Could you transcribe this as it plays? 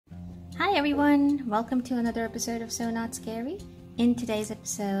Hi everyone, welcome to another episode of So Not Scary. In today's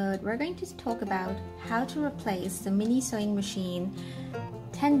episode, we're going to talk about how to replace the mini sewing machine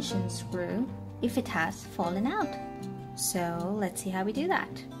tension screw if it has fallen out. So let's see how we do that.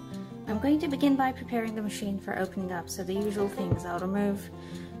 I'm going to begin by preparing the machine for opening up. So the usual things, I'll remove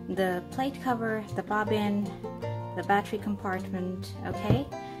the plate cover, the bobbin, the battery compartment, okay?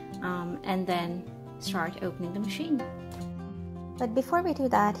 And then start opening the machine. But before we do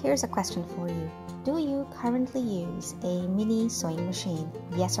that, here's a question for you. Do you currently use a mini sewing machine?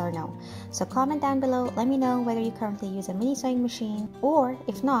 Yes or no? So comment down below, let me know whether you currently use a mini sewing machine, or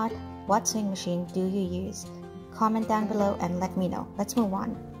if not, what sewing machine do you use? Comment down below and let me know. Let's move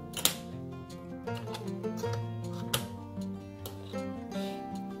on.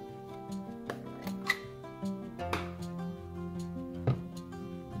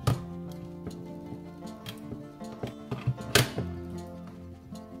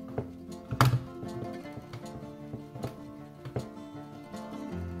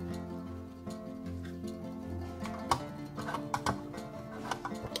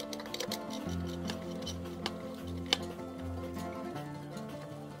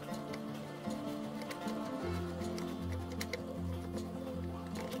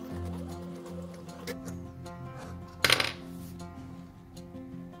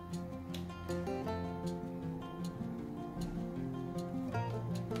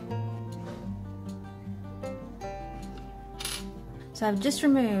 So I've just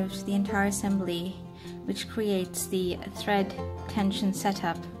removed the entire assembly, which creates the thread tension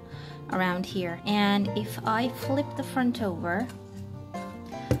setup around here. And if I flip the front over,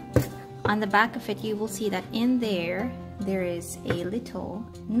 on the back of it you will see that in there is a little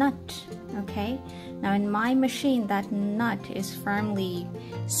nut, okay? Now in my machine that nut is firmly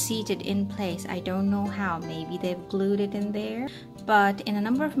seated in place. I don't know how, maybe they've glued it in there, but in a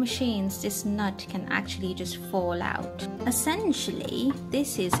number of machines this nut can actually just fall out. Essentially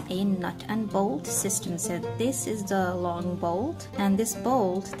this is a nut and bolt system. So this is the long bolt and this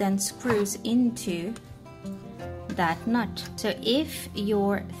bolt then screws into that nut. So if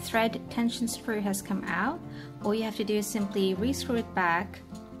your thread tension screw has come out, all you have to do is simply re-screw it back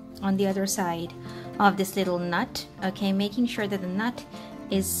on the other side of this little nut, okay, making sure that the nut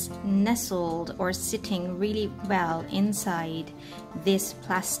is nestled or sitting really well inside this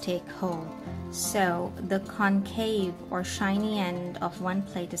plastic hole. So the concave or shiny end of one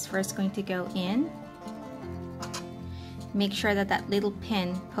plate is first going to go in. Make sure that that little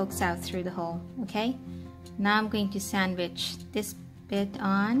pin pokes out through the hole, okay? Now I'm going to sandwich this bit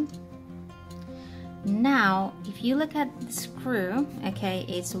on. Now if you look at the screw, okay,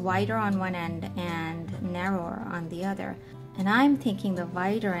 it's wider on one end and narrower on the other. And I'm thinking the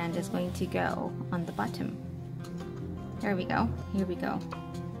wider end is going to go on the bottom. There we go. Here we go.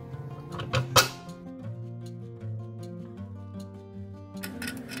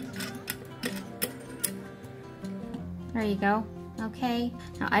 There you go. Okay.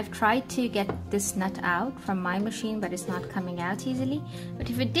 Now I've tried to get this nut out from my machine, but it's not coming out easily. But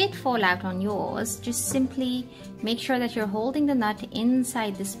if it did fall out on yours, just simply make sure that you're holding the nut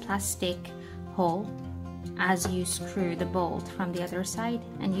inside this plastic hole as you screw the bolt from the other side,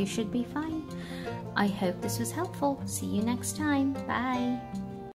 and you should be fine. I hope this was helpful. See you next time. Bye.